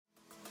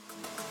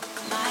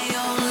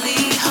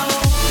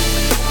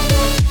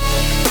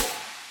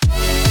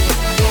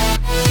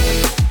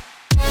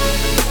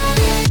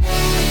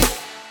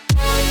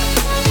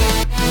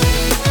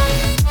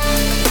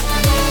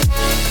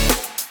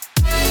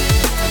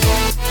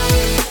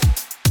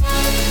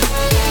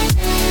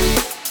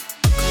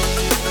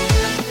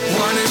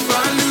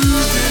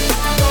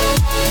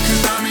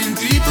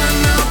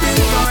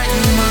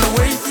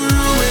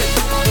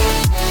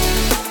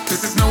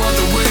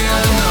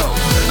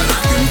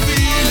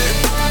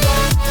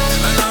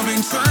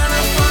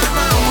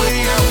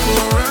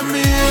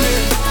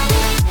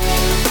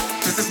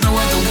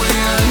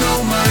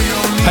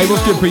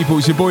What's good, people?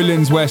 It's your boy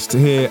Linz West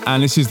here,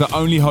 and this is the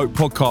Only Hope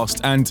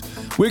podcast. And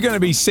we're going to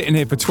be sitting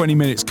here for 20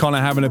 minutes, kind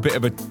of having a bit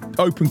of an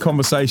open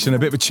conversation, a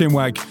bit of a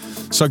chinwag.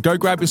 So go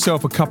grab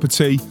yourself a cup of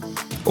tea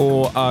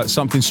or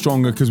something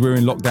stronger because we're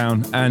in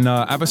lockdown, and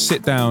have a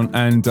sit down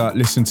and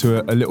listen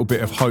to a little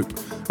bit of hope.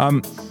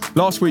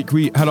 Last week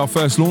we had our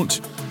first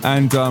launch,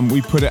 and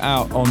we put it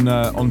out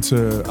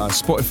onto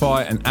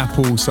Spotify and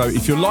Apple. So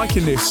if you're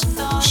liking this,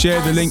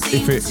 share the link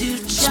if it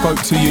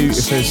spoke to you,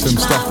 if there's some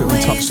stuff that we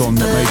touched on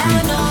that maybe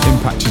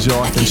impacted your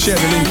life, then share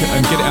the link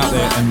and get it out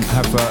there and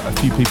have a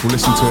few people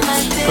listen to it.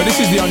 But this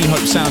is the Only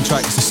Hope soundtrack.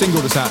 It's the single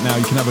that's out now.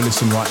 You can have a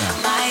listen right now.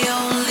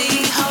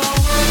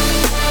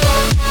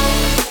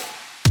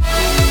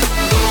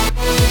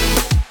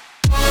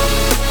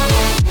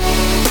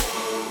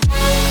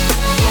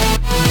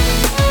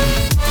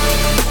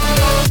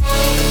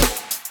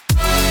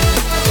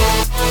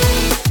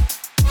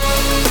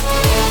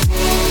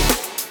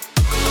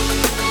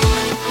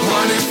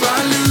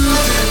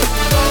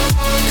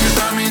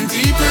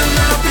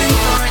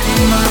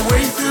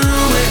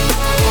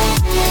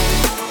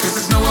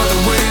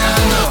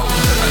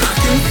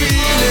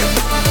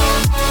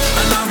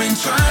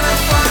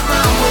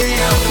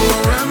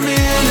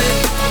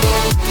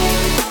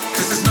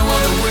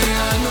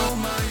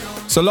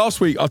 So last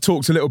week I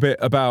talked a little bit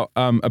about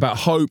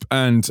hope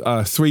and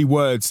three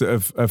words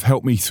that have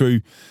helped me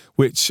through,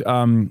 which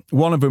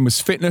one of them was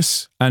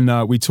fitness,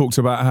 and we talked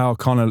about how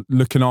kind of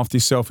looking after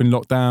yourself in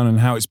lockdown and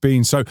how it's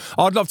been. So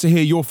I'd love to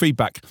hear your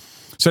feedback.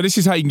 So this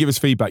is how you can give us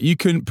feedback. You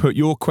can put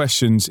your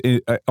questions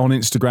on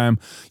Instagram.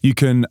 You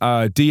can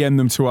DM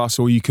them to us,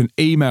 or you can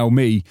email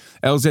me,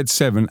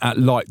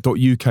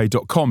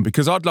 lz7@light.uk.com,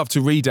 because I'd love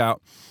to read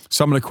out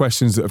some of the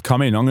questions that have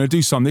come in. I'm going to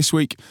do some this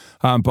week,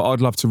 but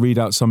I'd love to read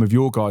out some of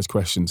your guys'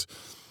 questions.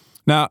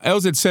 Now,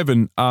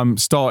 LZ7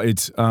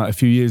 started a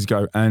few years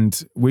ago,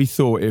 and we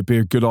thought it'd be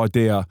a good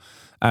idea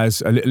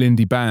as a little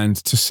indie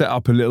band to set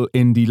up a little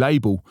indie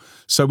label.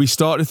 So we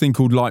started a thing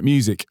called Light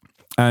Music,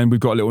 and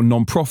we've got a little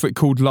non-profit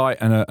called Light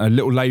and a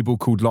little label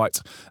called Light.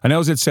 And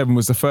LZ7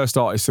 was the first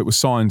artist that was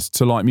signed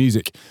to Light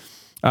Music,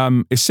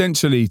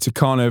 essentially to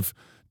kind of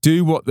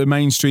do what the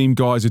mainstream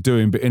guys are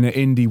doing, but in an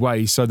indie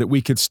way, so that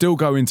we could still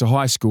go into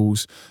high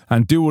schools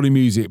and do all the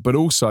music, but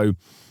also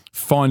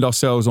find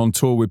ourselves on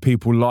tour with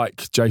people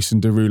like Jason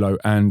Derulo,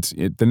 and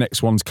the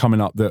next one's coming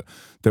up that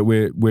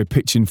we're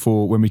pitching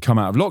for when we come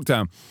out of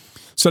lockdown.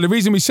 So the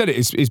reason we said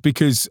it is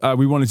because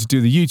we wanted to do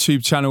the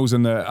YouTube channels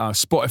and the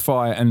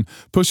Spotify and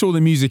push all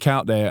the music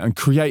out there and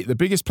create the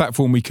biggest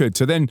platform we could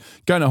to then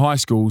go into high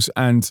schools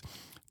and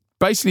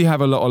basically have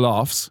a lot of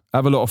laughs,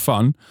 have a lot of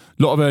fun,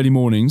 a lot of early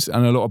mornings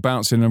and a lot of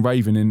bouncing and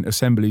raving in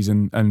assemblies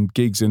and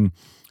gigs and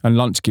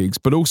lunch gigs,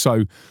 but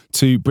also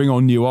to bring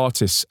on new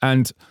artists.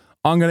 And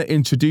I'm going to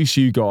introduce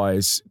you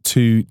guys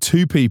to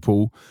two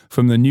people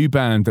from the new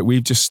band that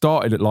we've just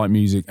started at Light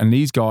Music. And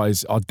these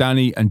guys are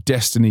Danny and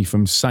Destiny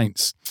from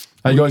Saints.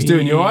 How you guys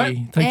doing? You all right?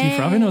 Thank you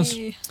for having us.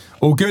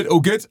 All good, all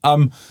good.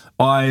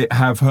 I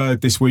have heard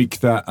this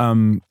week that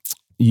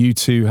you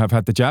two have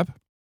had the jab.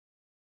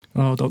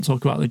 Oh, don't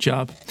talk about the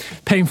jab.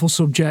 Painful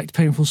subject.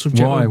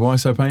 Why? Why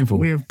so painful?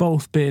 We have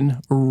both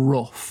been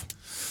rough.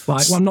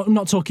 Like, well, I'm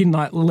not talking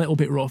like a little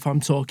bit rough.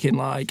 I'm talking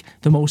like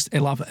the most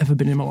ill I've ever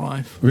been in my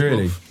life.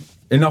 Really? Rough.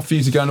 Enough for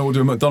you to go and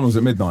order a McDonald's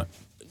at midnight?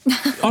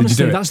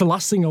 Honestly, that's the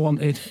last thing I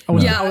wanted. I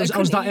was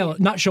that ill.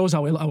 That shows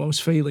how ill I was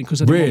feeling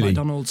because I didn't want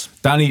McDonald's.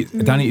 Danny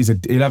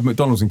he'll have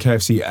McDonald's and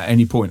KFC at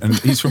any point, and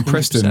he's from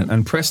Preston,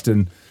 and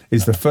Preston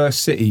is the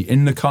first city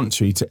in the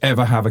country to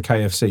ever have a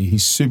KFC.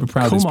 He's super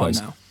proud of this place.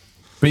 Come on now.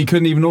 But you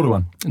couldn't even order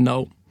one?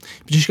 No.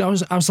 I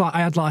was like, I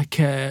had like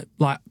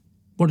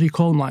what do you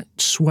call them? Like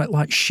sweat,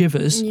 like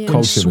shivers. Yeah.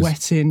 Cold shivers.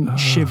 Sweating,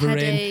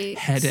 shivering,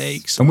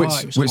 headaches. And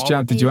which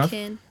jab did you have?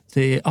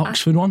 The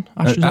Oxford one.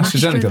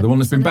 AstraZeneca, the one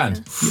that's been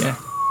banned? Yeah.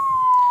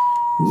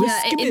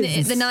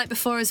 Yeah, the night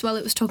before as well,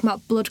 it was talking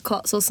about blood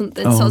clots or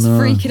something, so I was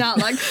freaking out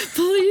like,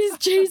 please,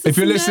 Jesus, if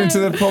you're listening to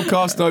the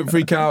podcast, don't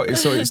freak out.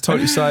 It's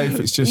totally safe.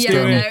 It's just... He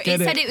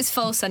said it was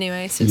false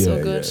anyway, so it's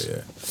all good.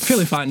 Yeah.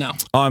 Feeling fine now.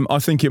 I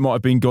think it might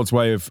have been God's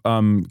way of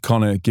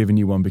kind of giving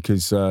you one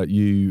because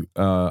you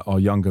are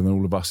younger than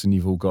all of us and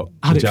you've all got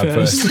the jab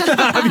first.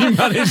 Have you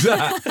managed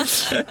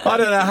that? I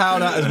don't know how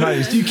that has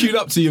managed. You queued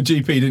up to your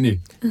GP, didn't you?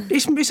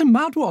 It's a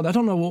mad one. I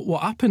don't know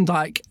what happened.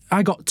 Like,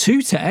 I got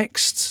 2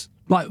 texts,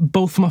 like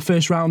both for my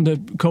first round of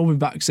COVID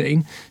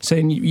vaccine,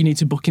 saying you need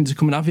to book in to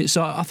come and have it.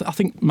 So I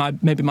think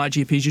maybe my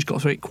GP's just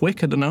got through it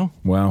quick. I don't know.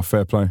 Wow,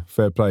 fair play.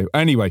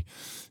 Anyway,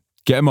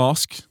 get a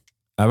mask,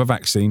 have a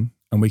vaccine,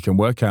 and we can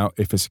work out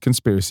if it's a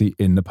conspiracy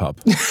in the pub.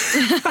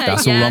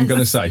 That's all I'm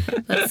going to say.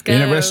 Let's go.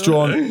 In a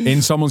restaurant,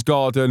 in someone's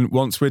garden,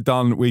 once we're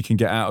done, we can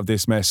get out of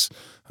this mess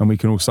and we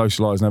can all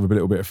socialise and have a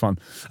little bit of fun.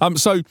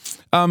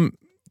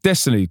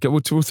 Destiny,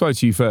 we'll throw it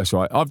to you first,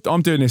 right?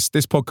 I'm doing this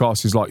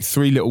podcast is like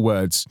 3 little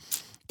words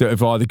that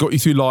have either got you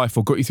through life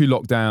or got you through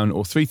lockdown,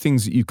 or 3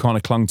 things that you kind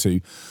of clung to.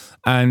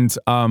 And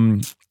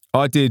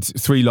I did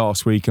 3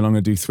 last week, and I'm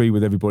going to do 3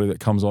 with everybody that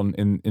comes on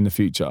in the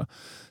future.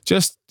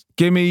 Just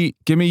give me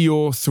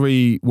your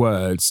 3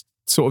 words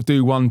sort of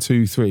do 1,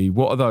 2, 3.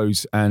 What are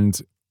those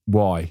and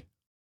why?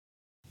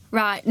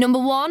 Right, number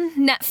 1,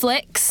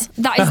 Netflix.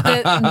 That is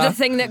the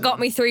thing that got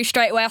me through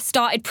straight away. I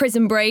started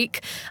Prison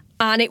Break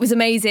and it was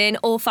amazing.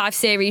 All 5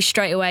 series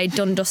straight away,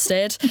 done,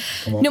 dusted.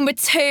 Number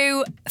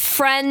 2,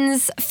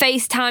 Friends,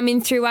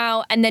 FaceTiming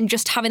throughout and then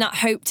just having that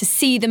hope to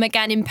see them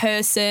again in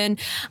person.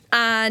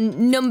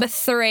 And number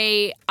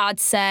 3, I'd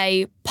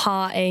say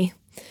party.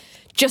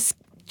 Just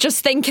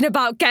thinking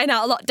about getting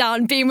out of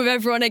lockdown, being with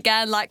everyone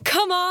again, like,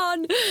 come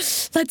on,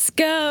 let's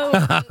go.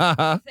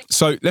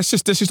 So let's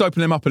just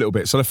open them up a little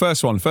bit. So the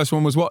first one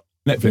was what?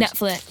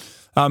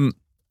 Netflix.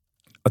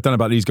 I don't know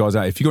about these guys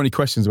out. If you've got any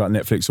questions about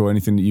Netflix or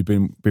anything that you've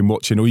been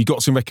watching, or you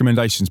got some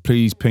recommendations,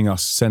 please ping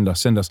us, send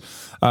us.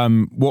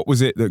 What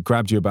was it that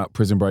grabbed you about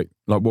Prison Break?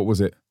 Like, what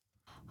was it?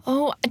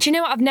 Oh, do you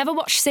know what? I've never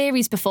watched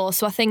series before,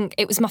 so I think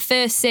it was my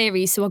first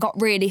series, so I got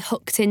really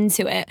hooked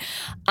into it.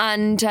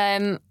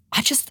 And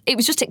it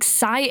was just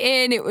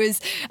exciting.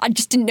 I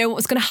just didn't know what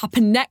was going to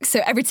happen next. So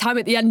every time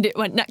at the end it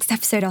went next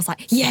episode, I was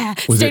like, yeah,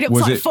 stayed up to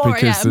like 4 a.m.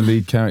 Was it because the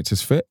lead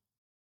character's fit?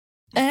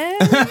 Look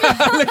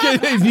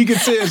at it, you can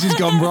see her, she's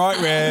gone bright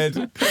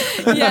red.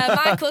 Yeah,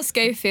 Michael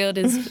Schofield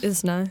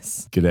is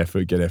nice. Good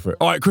effort.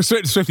 All right, Chris,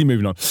 swiftly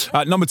moving on.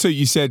 Number 2,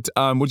 you said,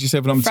 what did you say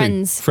for number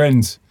 2?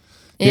 Friends.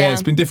 Yeah,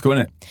 it's been difficult,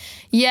 isn't it?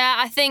 Yeah,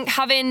 I think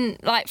having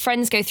like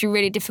friends go through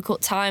really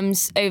difficult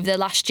times over the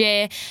last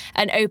year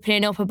and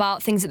opening up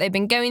about things that they've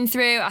been going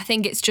through, I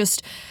think it's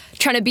just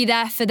trying to be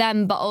there for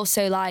them, but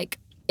also like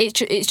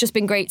it's just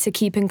been great to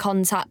keep in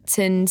contact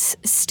and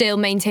still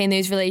maintain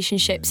those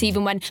relationships,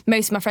 even when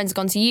most of my friends have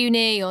gone to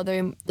uni or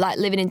they're like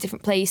living in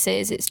different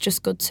places. It's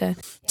just good to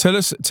tell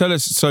us.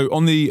 So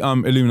on the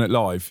Illuminate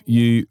Live,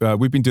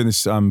 we've been doing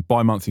this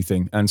bi-monthly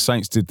thing, and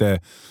Saints did their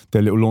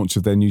little launch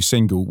of their new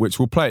single, which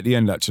we'll play at the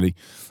end actually.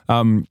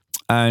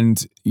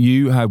 And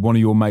you had one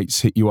of your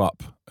mates hit you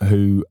up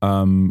who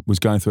was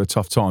going through a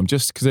tough time,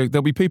 just because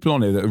there'll be people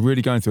on here that are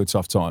really going through a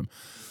tough time,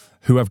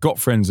 who have got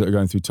friends that are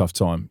going through a tough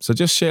time. So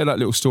just share that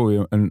little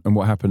story and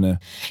what happened there.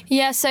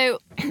 Yeah, so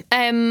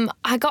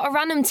I got a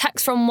random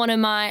text from one of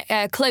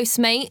my close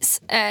mates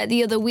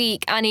the other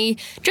week, and he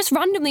just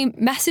randomly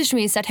messaged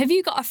me and said, have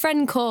you got a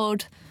friend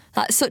called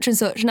like such and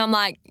such? And I'm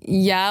like,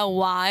 yeah,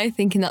 why?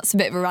 Thinking that's a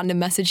bit of a random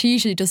message. He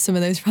usually does some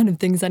of those random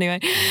things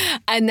anyway.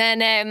 And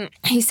then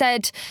he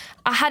said,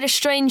 I had a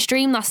strange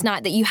dream last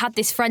night that you had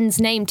this friend's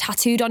name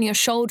tattooed on your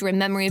shoulder in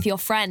memory of your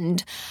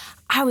friend.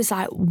 I was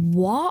like,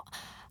 what?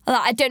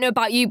 Like, I don't know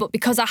about you, but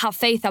because I have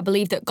faith, I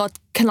believe that God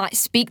can like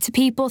speak to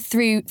people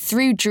through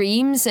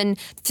dreams and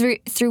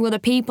through other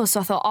people. So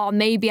I thought, oh,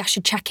 maybe I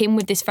should check in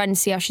with this friend,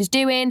 see how she's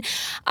doing.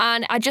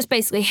 And I just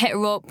basically hit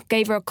her up,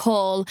 gave her a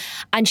call,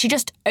 and she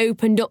just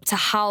opened up to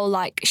how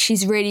like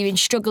she's really been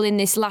struggling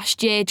this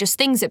last year, just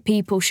things that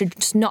people should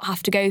just not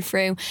have to go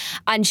through.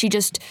 And she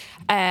just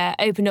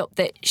opened up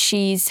that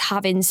she's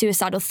having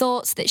suicidal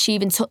thoughts, that she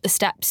even took the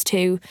steps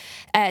to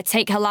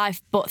take her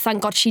life, but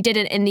thank God she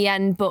didn't in the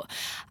end. But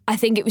I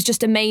think it was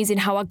just amazing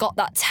how I got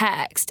that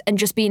text and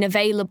just being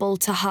available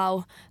to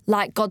how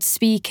like God's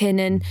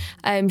speaking,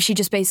 and she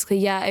just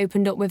basically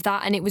opened up with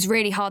that, and it was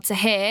really hard to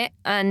hear,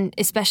 and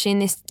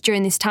especially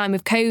during this time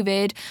of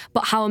COVID.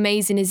 But how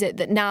amazing is it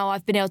that now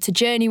I've been able to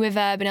journey with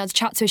her, been able to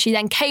chat to her. She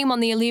then came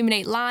on the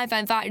Illuminate Live. I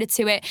invited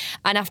her to it,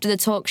 and after the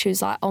talk she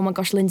was like, oh my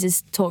gosh,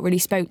 Lindsay's talk really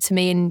spoke to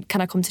me, and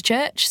can I come to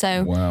church?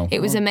 So wow.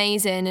 It was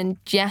amazing, and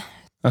yeah.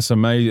 That's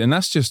amazing. And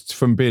that's just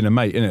from being a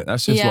mate, isn't it?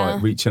 That's just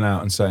like reaching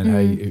out and saying,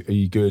 hey, are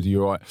you good? Are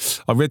you all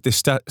right? I read this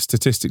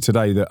statistic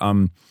today that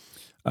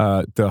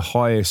the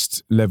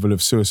highest level of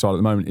suicide at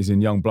the moment is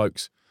in young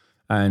blokes,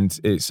 and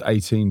it's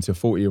 18 to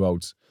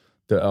 40-year-olds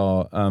that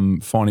are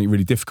finding it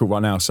really difficult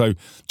right now. So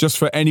just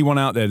for anyone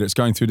out there that's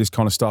going through this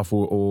kind of stuff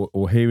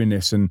or hearing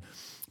this, and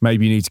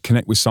maybe you need to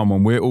connect with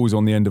someone, we're always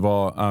on the end of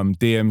our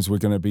DMs. We're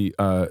going to be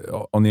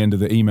on the end of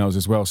the emails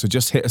as well. So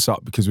just hit us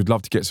up, because we'd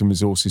love to get some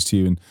resources to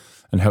you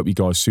and help you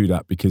guys through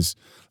that, because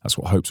that's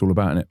what Hope's all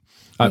about, isn't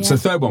it? So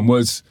the third one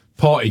was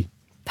party.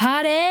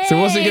 Party!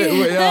 So what's it good?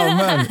 Oh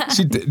man,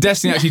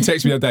 Destiny actually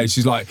texted me the other day.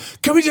 She's like,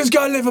 can we just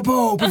go to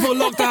Liverpool before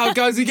lockdown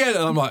goes again?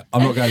 And I'm like,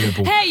 I'm not going to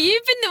Liverpool. Hey,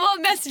 you've been the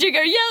one messaging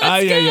her.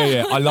 Let's go.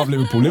 Yeah. I love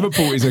Liverpool.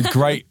 Liverpool is a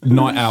great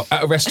night out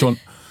at a restaurant.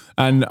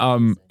 And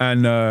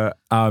the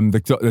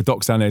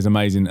docks down there is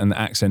amazing, and the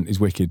accent is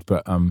wicked.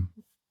 But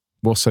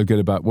what's so good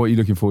about? What are you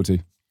looking forward to?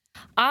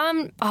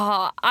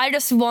 I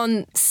just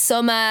want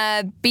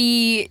summer,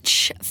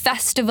 beach,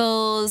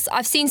 festivals.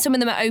 I've seen some of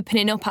them are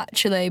opening up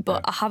actually,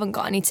 but I haven't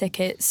got any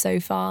tickets so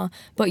far.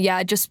 But yeah,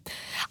 I just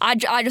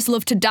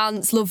love to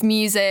dance, love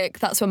music.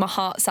 That's where my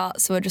heart's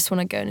at. So I just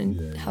want to go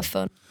and have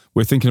fun.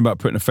 We're thinking about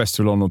putting a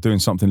festival on or doing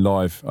something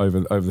live over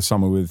the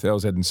summer with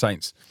LZ and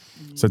Saints.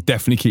 So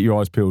definitely keep your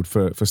eyes peeled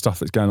for stuff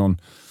that's going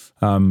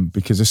on,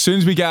 because as soon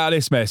as we get out of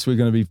this mess, we're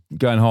going to be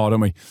going hard,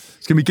 aren't we?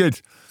 It's going to be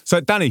good. So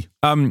Danny,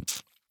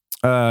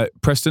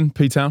 Preston,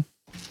 P-Town.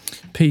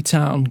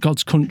 P-Town,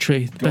 God's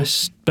country,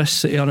 best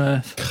city on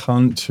earth.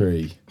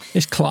 Country.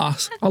 It's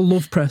class. I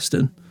love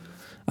Preston.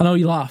 I know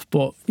you laugh,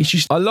 but it's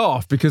just... I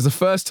laugh because the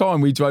first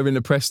time we drove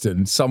into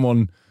Preston,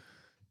 someone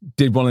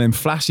did one of them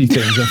flashy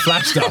things and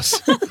flashed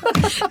us. Did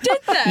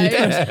they?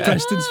 Yeah,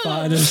 Preston's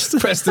finest.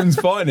 Preston's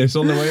finest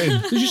on the way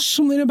in. There's just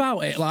something about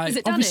it. Like, Is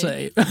it Danny?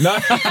 obviously, No.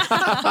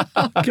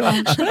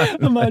 gosh,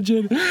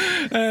 imagine.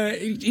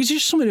 It's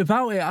just something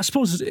about it. I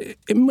suppose it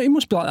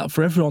must be like that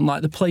for everyone.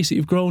 Like the place that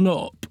you've grown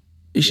up,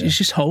 it's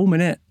just home,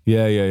 innit?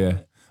 Yeah.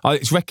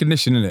 It's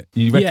recognition, isn't it?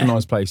 You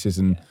recognise places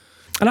and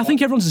I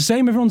think everyone's the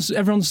same.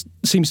 Everyone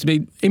seems to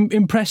be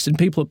impressed, and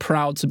people are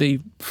proud to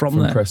be from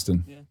there.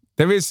 Preston. Yeah.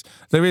 There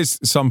is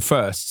some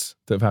firsts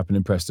that have happened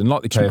in Preston,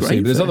 like the KFC, but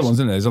great there's other firsts. ones,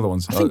 isn't there? There's other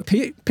ones. I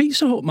think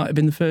Pizza Hut might have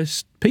been the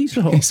first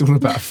Pizza Hut. It's all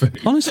about food.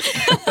 Honestly,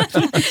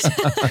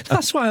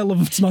 that's why I love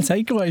my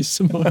takeaways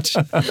so much.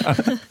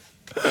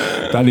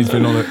 Danny's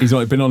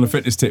been on a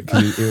fitness tip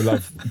because he'll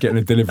love getting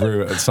a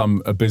delivery at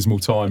some abysmal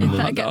time. And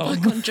Better get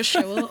back on, just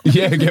show up.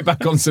 yeah, get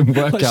back on some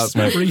workouts, Let's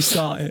mate.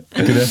 restart it.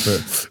 Good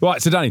effort.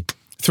 Right, so Danny,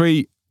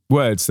 3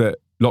 words that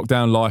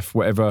lockdown, life,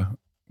 whatever.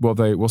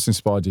 What's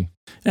inspired you?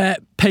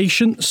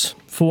 Patience,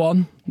 for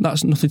one.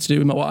 That's nothing to do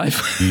with my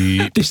wife.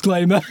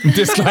 Disclaimer.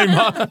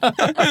 Disclaimer.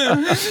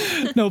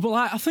 No, but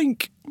like I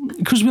think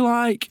because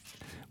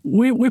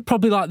we're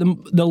probably like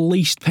the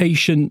least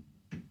patient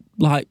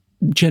like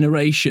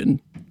generation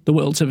the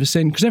world's ever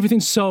seen, because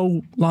everything's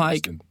so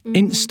like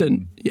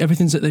instant.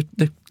 Everything's at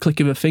the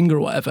click of a finger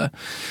or whatever.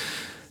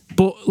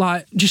 But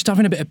like just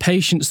having a bit of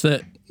patience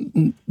that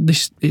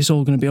this is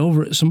all going to be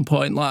over at some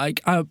point.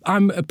 Like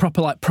I'm a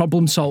proper like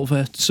problem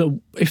solver.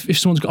 So if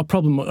someone's got a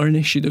problem or an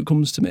issue that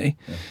comes to me,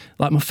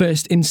 like my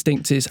first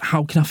instinct is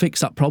how can I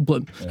fix that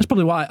problem? That's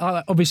probably why.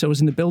 Obviously, I was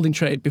in the building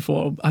trade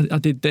before I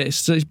did this,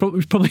 so it's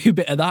probably a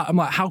bit of that. I'm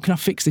like, how can I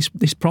fix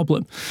this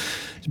problem?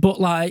 But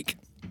like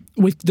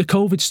with the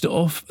COVID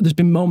stuff, there's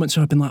been moments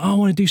where I've been like, oh, I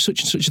want to do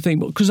such and such a thing,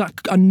 but because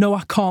I know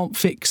I can't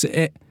fix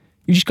it.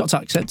 You just got to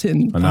accept it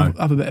and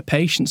have a bit of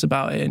patience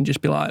about it and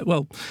just be like,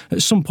 well,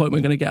 at some point we're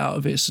going to get out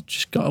of it, so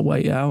just got to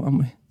wait it out, haven't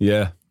we?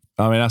 Yeah.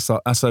 I mean,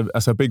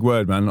 that's a big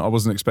word, man. I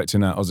wasn't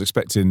expecting that. I was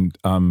expecting,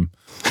 I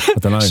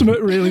don't know,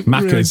 something really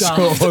Macca's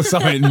daft. or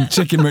something,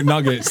 chicken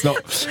McNuggets,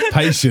 not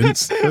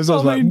patience. I was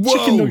like, whoa.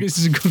 Chicken nuggets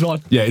is a good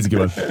one. Yeah, it's a good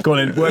one. Go on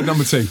in. Word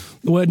number 2.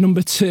 Word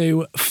number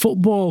 2,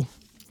 football.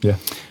 Yeah.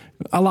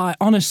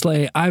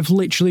 Honestly, I've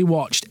literally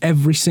watched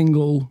every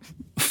single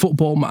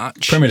football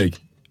match.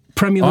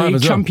 Premier I have League,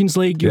 as well. Champions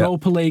League,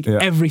 Europa League,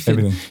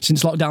 everything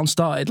since lockdown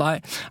started.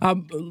 Like, I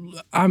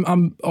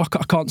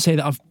can't say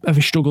that I've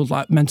ever struggled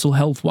like mental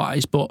health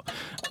wise, but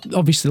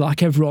obviously,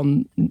 like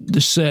everyone,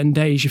 there's certain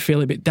days you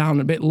feel a bit down,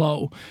 a bit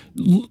low.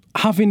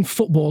 Having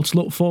football to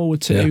look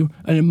forward to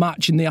and a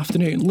match in the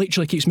afternoon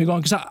literally keeps me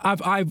going, because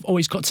I've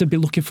always got to be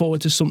looking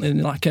forward to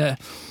something like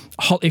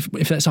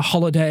if it's a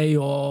holiday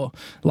or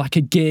like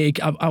a gig,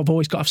 I've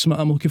always got to have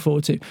something I'm looking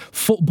forward to.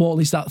 Football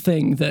is that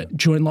thing that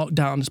during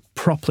lockdown has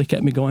properly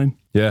kept me going.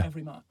 Yeah.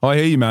 I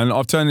hear you, man.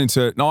 I've turned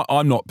into,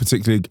 I'm not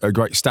particularly a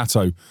great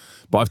stato,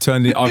 but I've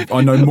turned it,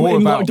 I know more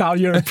in about... lockdown,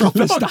 you're a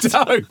proper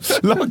stato.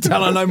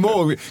 Lockdown, I know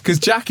more, because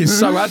Jack is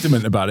so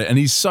adamant about it and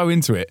he's so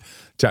into it,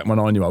 Jack, my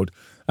 9-year-old.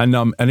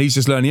 And he's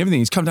just learning everything.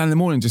 He's come down in the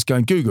morning just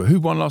going, Google,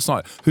 who won last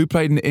night? Who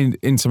played in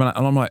Milan?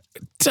 And I'm like,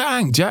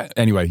 dang, Jack.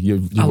 Anyway, you're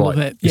I right. love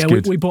it. It's Yeah,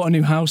 good. we bought a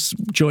new house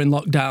during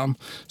lockdown.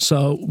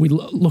 So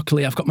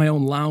luckily I've got my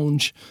own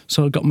lounge.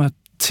 So I've got my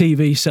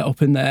TV set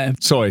up in there.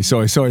 Sorry.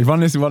 Run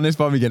this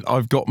by me again.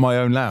 I've got my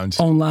own lounge.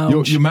 Own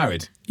lounge. You're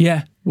married?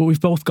 Yeah, well, we've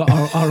both got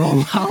our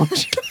own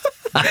lounge.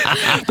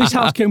 This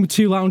house came with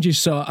 2 lounges,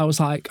 so I was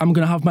like, I'm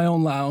going to have my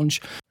own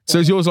lounge. So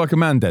is yours like a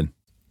man den?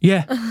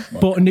 Yeah,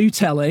 bought a new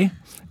telly,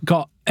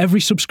 got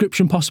every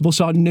subscription possible,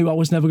 so I knew I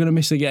was never going to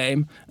miss a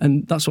game,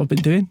 and that's what I've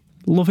been doing.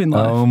 Loving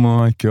life. Oh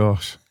my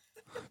gosh.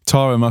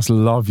 Tara must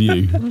love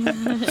you.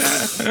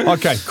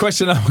 Okay,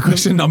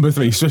 question number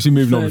 3, especially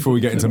moving on before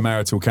we get into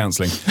marital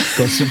counselling.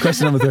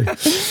 Question number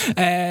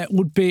 3.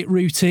 Would be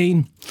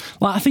routine.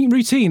 Like, I think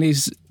routine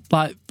is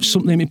like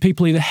something that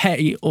people either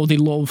hate or they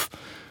love.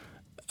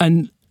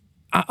 And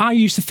I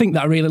used to think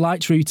that I really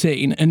liked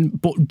routine,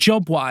 but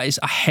job-wise,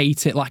 I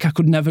hate it. Like, I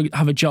could never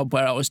have a job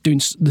where I was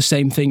doing the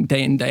same thing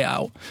day in, day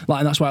out. Like,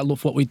 and that's why I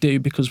love what we do,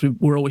 because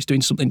we're always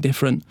doing something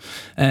different.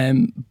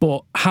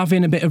 But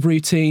having a bit of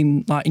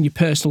routine, like in your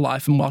personal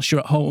life and whilst you're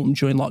at home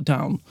during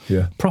lockdown,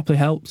 properly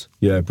helped.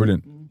 Yeah,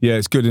 brilliant. Yeah,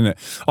 it's good, isn't it?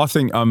 I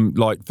think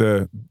like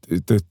the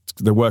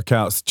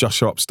workouts, Just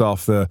Show Up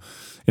stuff,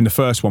 in the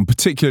first one,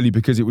 particularly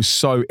because it was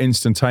so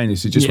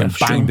instantaneous, it just went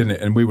bang, didn't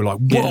it? And we were like,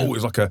 whoa, it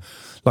was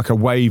like a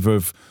wave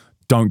of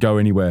don't go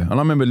anywhere. And I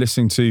remember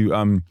listening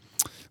to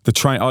the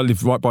train. I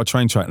lived right by a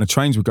train track, and the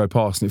trains would go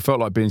past, and it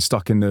felt like being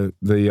stuck in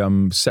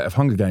the set of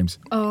Hunger Games.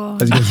 Oh.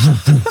 As it goes,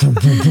 vroom, vroom,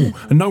 vroom, vroom,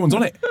 and no one's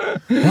on it.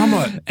 And I'm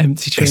like,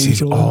 empty trains.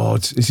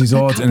 This is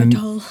odd. And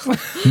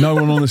no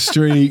one on the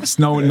streets.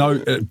 No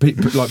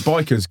people, like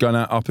bikers going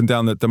up and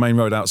down the main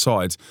road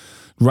outside,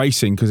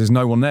 racing because there's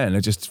no one there, and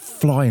they're just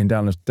flying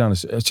down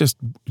the. It's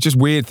just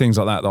weird things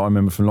like that I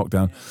remember from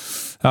lockdown.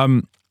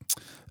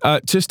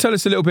 Just tell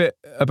us a little bit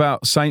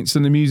about Saints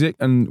and the music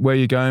and where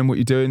you're going, what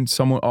you're doing.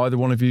 Either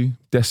one of you,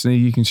 Destiny,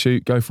 you can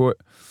shoot, go for it.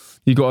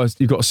 you got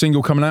a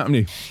single coming out, haven't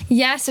you?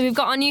 Yeah, so we've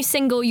got our new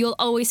single, You'll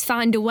Always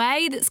Find a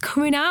Way, that's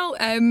coming out.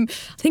 I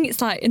think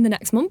it's like in the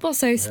next month or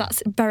so, so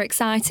that's very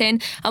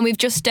exciting. And we've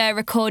just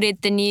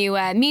recorded the new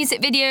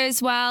music video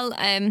as well.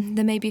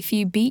 There may be a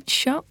few beach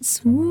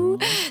shots. Woo.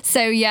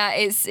 So yeah,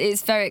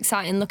 it's very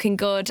exciting, looking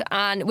good.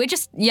 And we're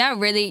just,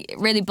 really,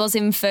 really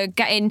buzzing for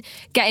getting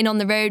on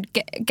the road,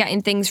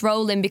 getting things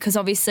rolling, because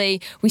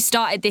obviously we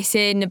started this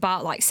in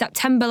about like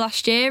September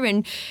last year,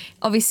 and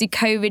obviously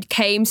COVID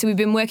came, so we've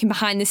been working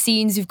behind the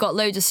scenes. We've got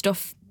loads of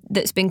stuff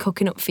that's been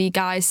cooking up for you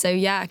guys, so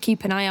yeah,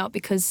 keep an eye out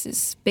because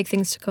it's big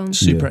things to come.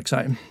 Super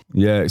exciting.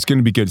 Yeah, it's going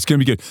to be good. It's going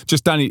to be good.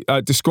 Just Danny,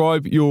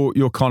 describe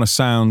your kind of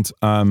sound,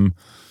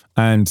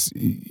 and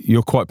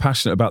you're quite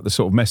passionate about the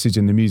sort of message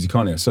in the music,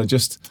 aren't you? So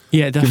just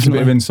give us a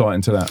bit of insight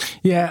into that.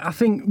 Yeah, I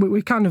think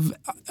we kind of,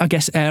 I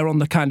guess, err on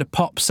the kind of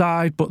pop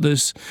side, but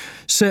there's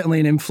certainly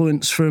an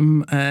influence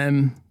from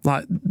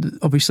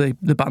obviously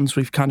the bands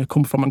we've kind of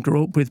come from and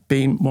grew up with,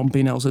 being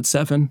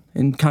LZ7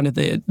 in kind of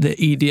the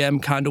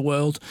EDM kind of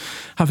world,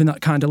 having that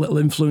kind of little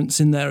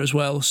influence in there as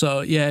well. So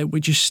yeah, we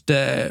just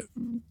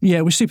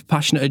we're super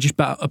passionate just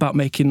about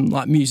making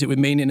like music with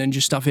meaning and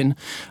just having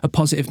a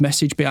positive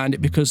message behind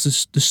it, because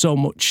there's so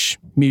much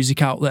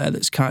music out there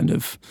that's kind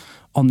of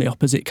on the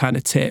opposite kind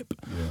of tip,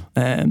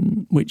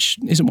 which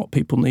isn't what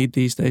people need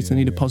these days. They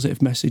need a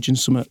positive message and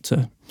something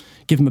to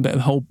give them a bit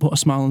of hope, put a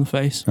smile on the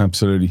face.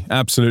 Absolutely.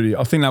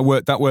 I think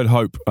that word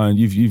hope,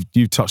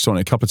 you've touched on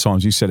it a couple of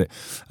times. You said it,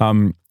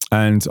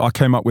 and I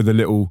came up with a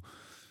little,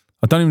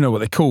 I don't even know what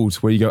they're called,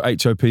 where you go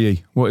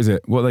HOPE. What is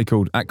it? What are they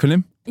called?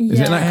 Acronym?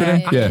 Is it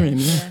an acronym?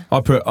 Acronym,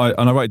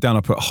 yeah. I wrote it down.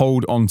 I put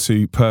hold on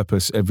to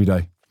purpose every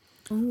day.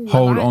 Ooh,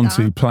 hold on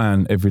to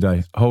plan every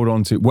day. Hold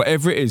on to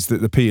whatever it is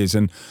that the P is.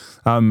 And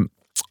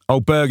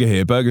old Berger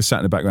here, Berger sat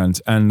in the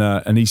background,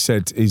 and he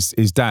said his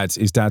dad's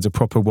a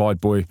proper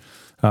wide boy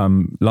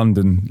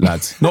London lad.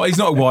 He's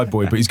not a wide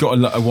boy, but he's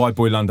got a wide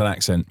boy London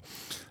accent.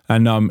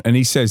 And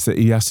he says that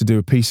he has to do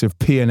a piece of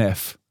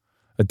P&F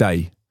a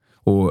day.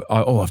 Or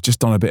I've just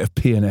done a bit of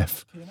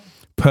P&F,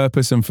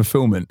 purpose and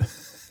fulfillment.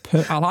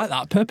 I like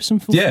that, purpose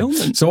and fulfillment.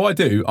 Yeah, so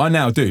I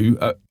now do.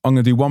 I'm going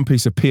to do one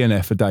piece of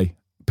P&F a day.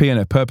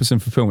 P&F, purpose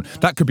and fulfillment.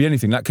 That could be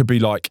anything. That could be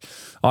like,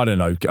 I don't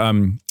know,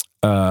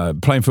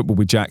 playing football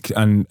with Jack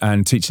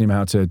and teaching him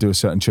how to do a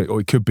certain trick,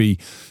 or it could be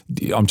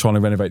I'm trying to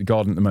renovate the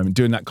garden at the moment,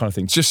 doing that kind of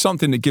thing. It's just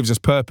something that gives us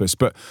purpose.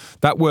 But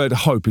that word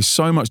hope is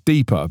so much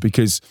deeper,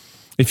 because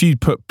if you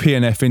put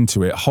P&F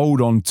into it, hold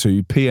on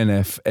to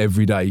P&F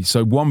every day.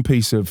 So one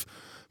piece of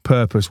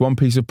purpose, one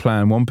piece of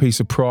plan, one piece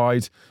of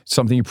pride,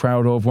 something you're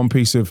proud of, one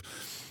piece of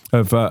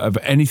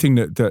anything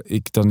that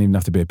it doesn't even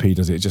have to be a P,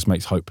 does it? It just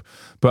makes hope.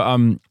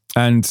 But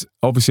and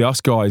obviously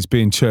us guys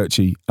being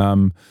churchy,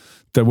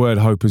 the word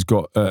hope has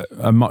got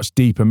a much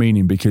deeper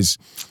meaning, because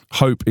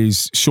hope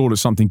is sure that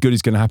something good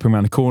is going to happen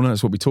around the corner.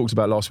 That's what we talked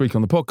about last week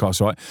on the podcast,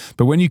 right?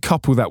 But when you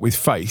couple that with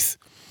faith,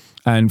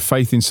 and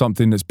faith in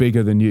something that's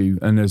bigger than you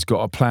and has got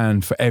a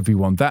plan for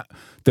everyone, that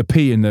the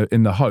P in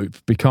the hope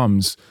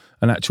becomes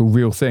an actual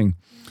real thing.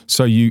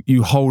 So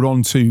you hold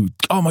on to,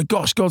 oh my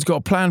gosh, God's got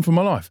a plan for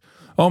my life.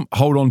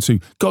 Hold on to,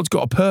 God's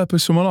got a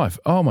purpose for my life.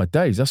 Oh my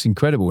days, that's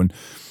incredible. And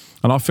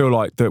I feel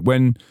like that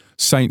when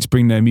Saints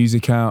bring their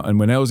music out and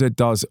when LZ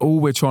does, all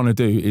we're trying to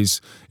do is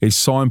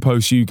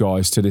signpost you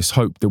guys to this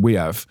hope that we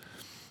have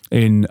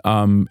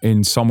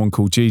in someone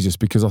called Jesus,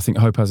 because I think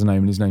hope has a name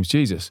and his name's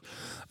Jesus.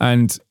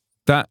 And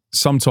that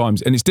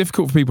sometimes, and it's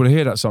difficult for people to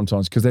hear that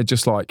sometimes, because they're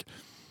just like,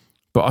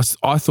 but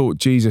I thought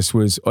Jesus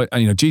was,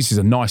 Jesus is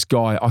a nice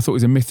guy. I thought he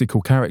was a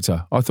mythical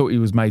character. I thought he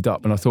was made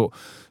up. And I thought,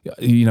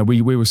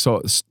 we were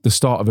sort of the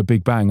start of a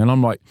big bang. And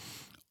I'm like,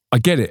 I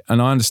get it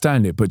and I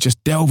understand it, but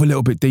just delve a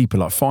little bit deeper,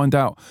 like find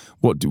out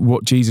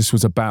what Jesus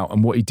was about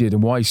and what he did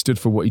and why he stood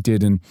for what he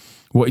did and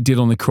what he did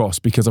on the cross.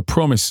 Because I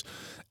promise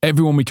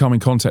everyone we come in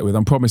contact with,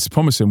 I'm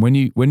promising when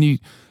you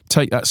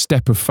take that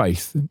step of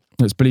faith,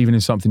 that's believing in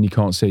something you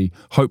can't see,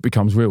 hope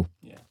becomes real.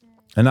 Yeah.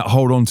 And that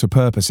hold on to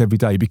purpose every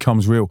day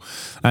becomes real.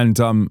 And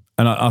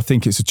I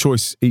think it's a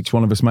choice each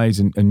one of us made,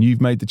 and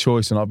you've made the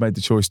choice and I've made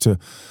the choice to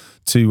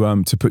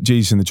put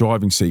Jesus in the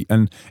driving seat,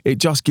 and it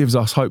just gives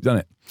us hope, doesn't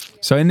it?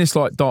 So in this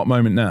like dark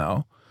moment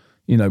now,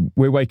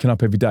 we're waking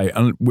up every day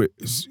and we're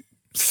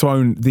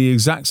thrown the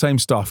exact same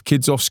stuff.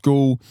 Kids off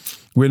school,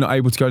 we're not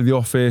able to go to the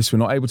office, we're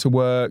not able to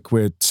work,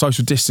 we're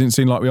social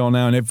distancing like we are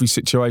now in every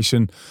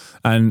situation,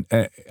 and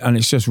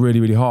it's just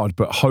really, really hard.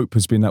 But hope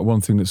has been that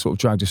one thing that sort of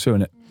dragged us through,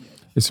 and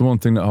it's the one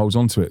thing that holds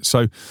on to it.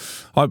 So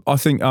I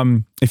think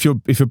if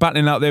you're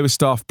battling out there with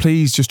stuff,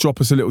 please just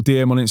drop us a little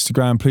DM on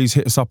Instagram. Please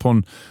hit us up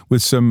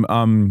with some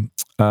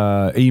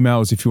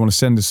emails if you want to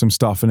send us some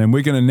stuff. And then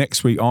we're going to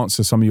next week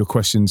answer some of your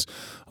questions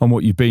on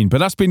what you've been. But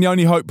that's been the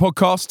Only Hope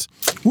podcast.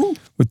 Woo.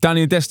 With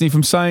Danny and Destiny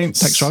from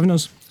Saints. Thanks for having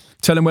us.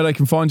 Tell them where they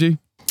can find you.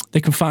 They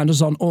can find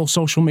us on all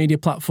social media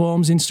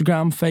platforms,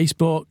 Instagram,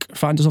 Facebook,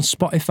 find us on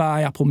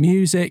Spotify, Apple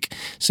Music.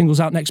 Single's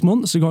out next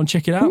month, so go and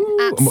check it out.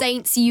 At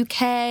Saints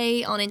UK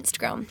on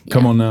Instagram. Yeah.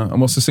 Come on now. And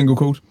what's the single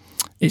called?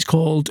 It's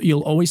called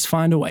You'll Always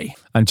Find a Way.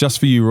 And just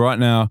for you right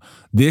now,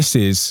 this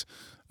is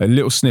A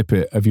little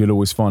snippet of You'll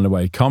Always Find a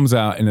Way comes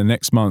out in the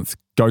next month.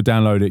 Go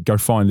download it. Go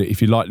find it.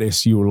 If you like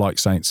this, you will like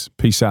Saints.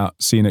 Peace out.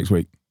 See you next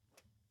week.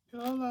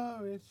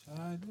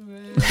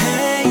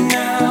 Hey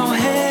now.